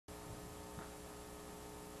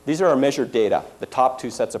These are our measured data, the top two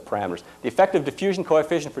sets of parameters. The effective diffusion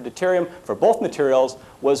coefficient for deuterium for both materials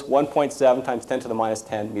was 1.7 times 10 to the minus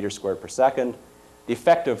 10 meters squared per second. The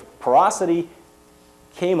effective porosity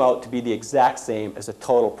came out to be the exact same as the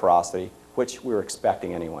total porosity, which we were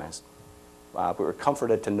expecting anyways. We were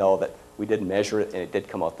comforted to know that we did measure it and it did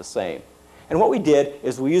come out the same. And what we did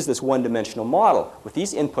is we used this one-dimensional model with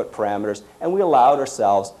these input parameters, and we allowed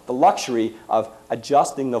ourselves the luxury of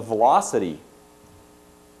adjusting the velocity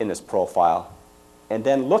in this profile and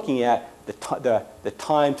then looking at the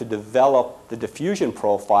time to develop the diffusion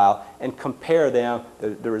profile and compare them,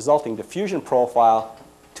 the resulting diffusion profile,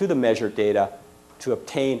 to the measured data to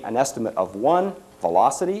obtain an estimate of one,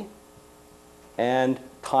 velocity, and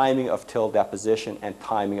timing of till deposition and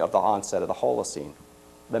timing of the onset of the Holocene.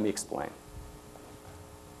 Let me explain.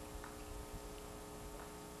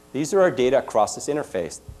 These are our data across this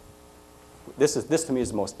interface. This to me is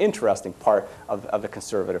the most interesting part of the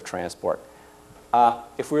conservative transport.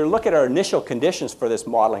 If we look at our initial conditions for this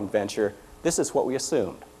modeling venture, this is what we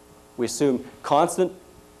assumed. We assumed constant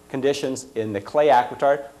conditions in the clay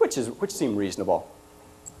aquitard, which seem reasonable.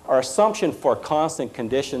 Our assumption for constant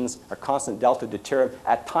conditions, or constant delta deuterium,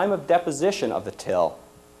 at time of deposition of the till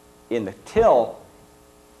in the till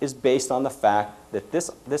is based on the fact that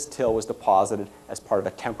this till was deposited as part of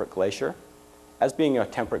a temperate glacier. As being a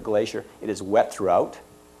temperate glacier, it is wet throughout,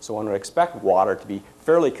 so one would expect water to be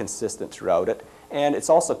fairly consistent throughout it, and it's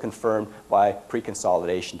also confirmed by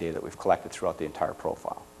pre-consolidation data that we've collected throughout the entire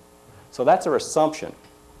profile. So that's our assumption.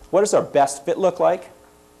 What does our best fit look like?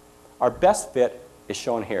 Our best fit is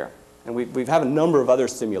shown here. And we've had a number of other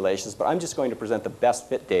simulations, but I'm just going to present the best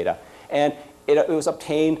fit data. And it was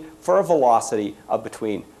obtained for a velocity of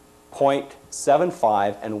between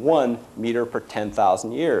 0.75 and 1 meter per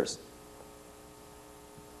 10,000 years.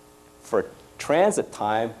 For a transit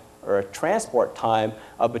time, or a transport time,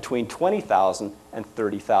 of between 20,000 and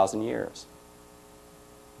 30,000 years.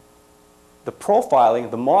 The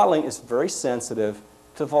profiling, the modeling, is very sensitive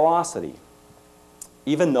to velocity,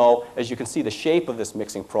 even though, as you can see, the shape of this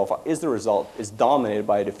mixing profile is dominated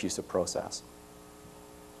by a diffusive process.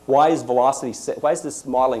 Why is this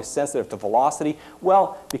modeling sensitive to velocity?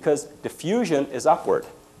 Well, because diffusion is upward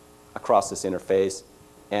across this interface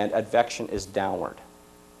and advection is downward.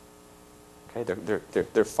 Okay,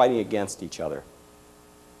 they're fighting against each other.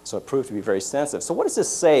 So it proved to be very sensitive. So what does this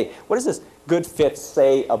say? What does this good fit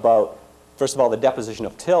say about, first of all, the deposition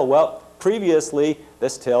of till? Well, previously, we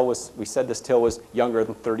said this till was younger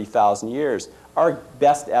than 30,000 years. Our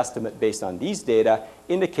best estimate based on these data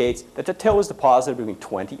indicates that the till was deposited between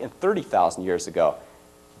 20 and 30,000 years ago.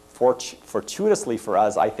 Fortuitously for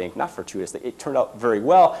us, I think, not fortuitously, it turned out very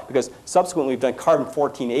well, because subsequently we've done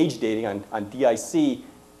carbon-14 age dating on DIC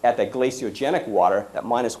at that glaciogenic water, that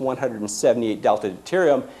minus 178 delta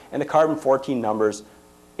deuterium, and the carbon-14 numbers,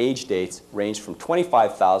 age dates, range from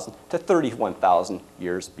 25,000 to 31,000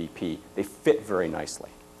 years BP. They fit very nicely.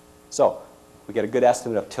 So we get a good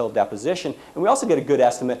estimate of till deposition, and we also get a good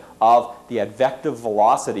estimate of the advective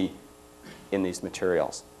velocity in these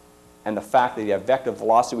materials. And the fact that the advective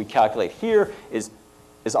velocity we calculate here is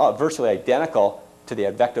virtually identical to the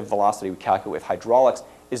advective velocity we calculate with hydraulics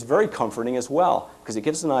is very comforting as well, because it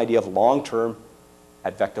gives us an idea of long-term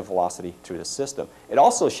advective velocity through the system. It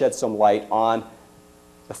also sheds some light on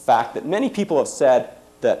the fact that many people have said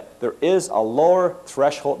that there is a lower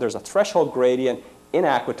threshold, there's a threshold gradient in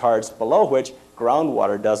Aquitards below which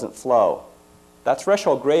groundwater doesn't flow. That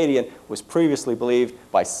threshold gradient was previously believed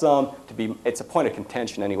by some to be, it's a point of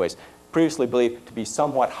contention anyways, previously believed to be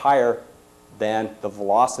somewhat higher than the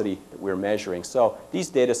velocity that we're measuring. So these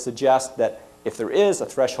data suggest that if there is a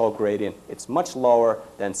threshold gradient, it's much lower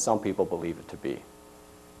than some people believe it to be.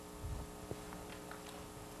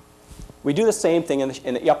 We do the same thing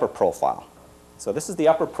in the upper profile. So this is the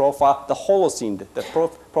upper profile, the Holocene, the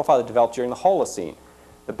profile that developed during the Holocene.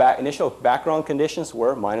 The initial background conditions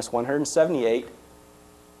were minus 178.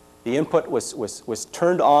 The input was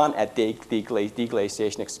turned on at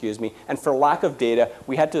deglaciation, and for lack of data,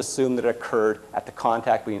 we had to assume that it occurred at the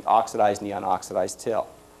contact between oxidized and the unoxidized till.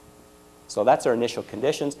 So that's our initial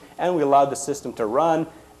conditions, and we allowed the system to run,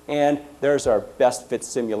 and there's our best fit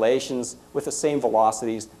simulations with the same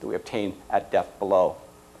velocities that we obtained at depth below.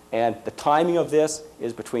 And the timing of this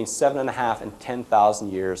is between 7.5 and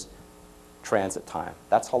 10,000 years transit time.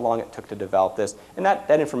 That's how long it took to develop this, and that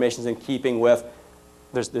information is in keeping with,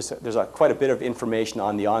 there's quite a bit of information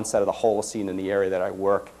on the onset of the Holocene in the area that I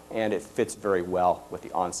work, and it fits very well with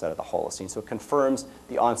the onset of the Holocene. So it confirms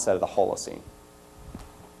the onset of the Holocene.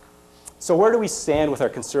 So where do we stand with our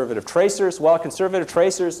conservative tracers? Well, conservative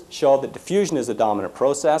tracers show that diffusion is the dominant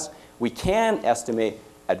process. We can estimate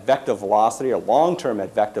advective velocity or long-term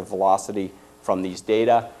advective velocity from these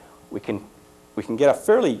data, we can get a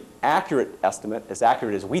fairly accurate estimate, as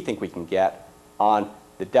accurate as we think we can get, on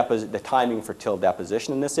the timing for till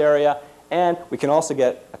deposition in this area, and we can also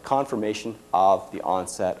get a confirmation of the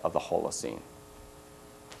onset of the Holocene.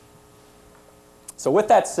 So with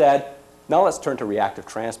that said, now let's turn to reactive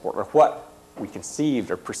transport, or what we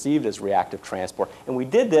conceived or perceived as reactive transport. And we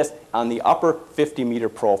did this on the upper 50-meter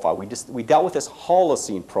profile. We dealt with this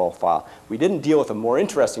Holocene profile. We didn't deal with a more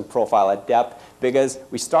interesting profile at depth because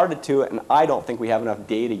we started to, and I don't think we have enough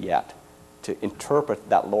data yet to interpret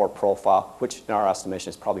that lower profile, which in our estimation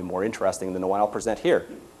is probably more interesting than the one I'll present here.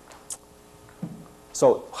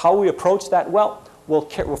 So how we approach that? Well,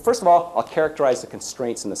 first of all, I'll characterize the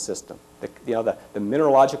constraints in the system, the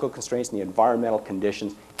mineralogical constraints and the environmental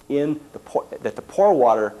conditions that the pore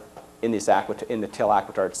water in the till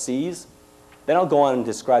Aquitards sees. Then I'll go on and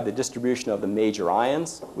describe the distribution of the major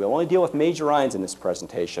ions. We'll only deal with major ions in this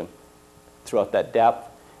presentation throughout that depth.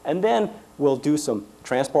 And then we'll do some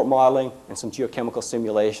transport modeling and some geochemical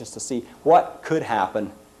simulations to see what could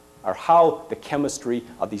happen or how the chemistry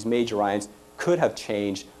of these major ions could have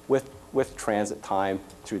changed with transit time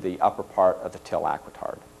through the upper part of the till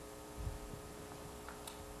Aquitard.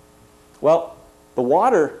 Well, the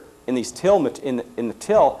water in these in the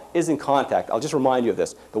till is in contact. I'll just remind you of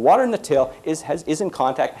this. The water in the till is in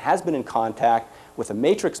contact, has been in contact with a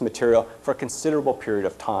matrix material for a considerable period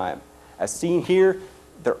of time. As seen here,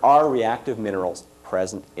 there are reactive minerals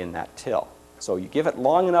present in that till. So you give it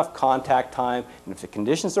long enough contact time, and if the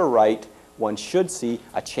conditions are right, one should see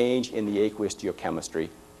a change in the aqueous geochemistry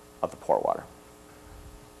of the pore water.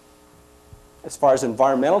 As far as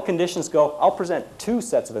environmental conditions go, I'll present two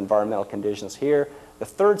sets of environmental conditions here. The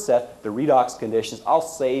third set, the redox conditions, I'll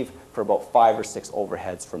save for about 5 or 6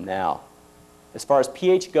 overheads from now. As far as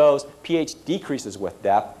pH goes, pH decreases with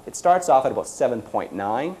depth. It starts off at about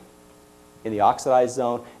 7.9 in the oxidized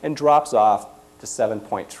zone and drops off to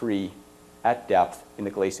 7.3 at depth in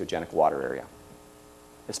the glaciogenic water area.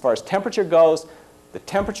 As far as temperature goes, the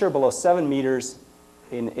temperature below 7 meters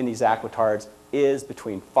in these Aquitards is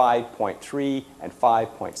between 5.3 and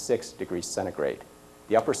 5.6 degrees centigrade.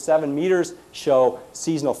 The upper 7 meters show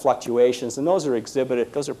seasonal fluctuations, and those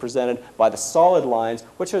are presented by the solid lines,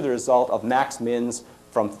 which are the result of max-mins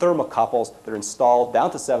from thermocouples that are installed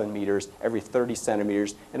down to 7 meters every 30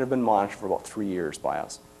 centimeters and have been monitored for about 3 years by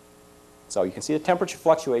us. So you can see the temperature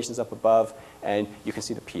fluctuations up above, and you can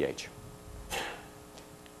see the pH.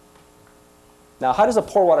 Now, how does the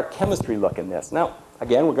pore water chemistry look in this? Now,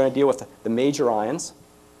 again, we're going to deal with the major ions.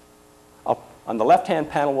 On the left-hand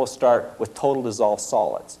panel, we'll start with total dissolved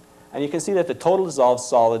solids. And you can see that the total dissolved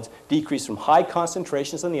solids decrease from high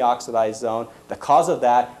concentrations in the oxidized zone. The cause of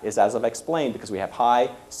that is, as I've explained, because we have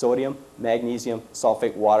high sodium, magnesium,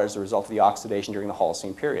 sulfate water as a result of the oxidation during the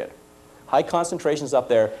Holocene period. High concentrations up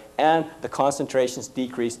there, and the concentrations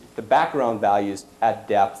decrease the background values at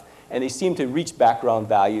depth, and they seem to reach background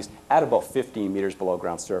values at about 15 meters below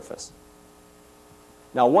ground surface.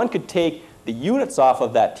 Now, one could take the units off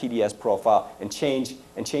of that TDS profile and change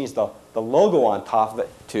the logo on top of it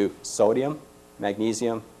to sodium,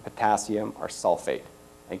 magnesium, potassium, or sulfate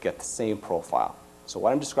and get the same profile. So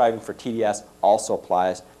what I'm describing for TDS also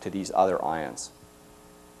applies to these other ions.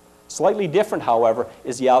 Slightly different, however,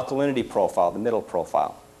 is the alkalinity profile, the middle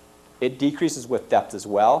profile. It decreases with depth as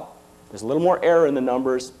well. There's a little more error in the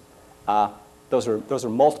numbers. Those are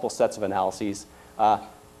multiple sets of analyses.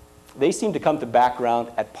 They seem to come to background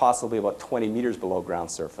at possibly about 20 meters below ground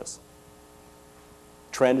surface.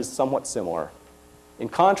 Trend is somewhat similar. In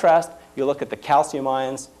contrast, you look at the calcium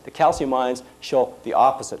ions. The calcium ions show the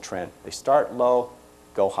opposite trend. They start low,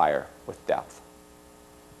 go higher with depth.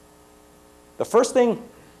 The first thing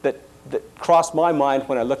that crossed my mind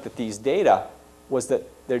when I looked at these data was that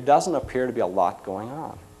there doesn't appear to be a lot going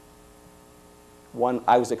on.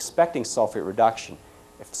 I was expecting sulfate reduction.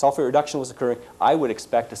 If sulfate reduction was occurring, I would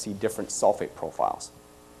expect to see different sulfate profiles.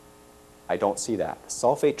 I don't see that.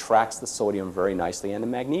 Sulfate tracks the sodium very nicely and the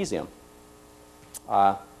magnesium.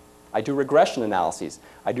 I do regression analyses.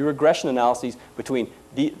 I do regression analyses between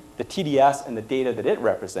the TDS and the data that it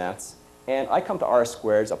represents, and I come to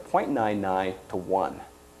R-squareds of 0.99 to 1.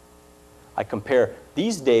 I compare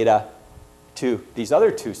these data to these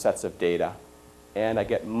other two sets of data, and I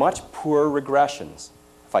get much poorer regressions.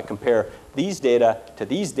 If I compare these data to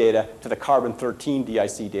the carbon-13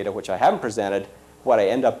 DIC data, which I haven't presented, what I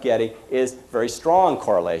end up getting is very strong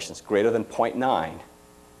correlations, greater than 0.9.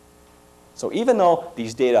 So even though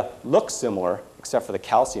these data look similar, except for the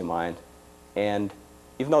calcium ion, and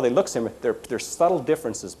even though they look similar, there's subtle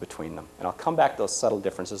differences between them. And I'll come back to those subtle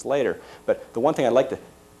differences later. But the one thing I'd like to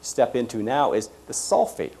step into now is the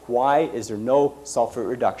sulfate. Why is there no sulfate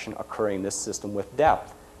reduction occurring in this system with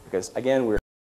depth? Because again, we're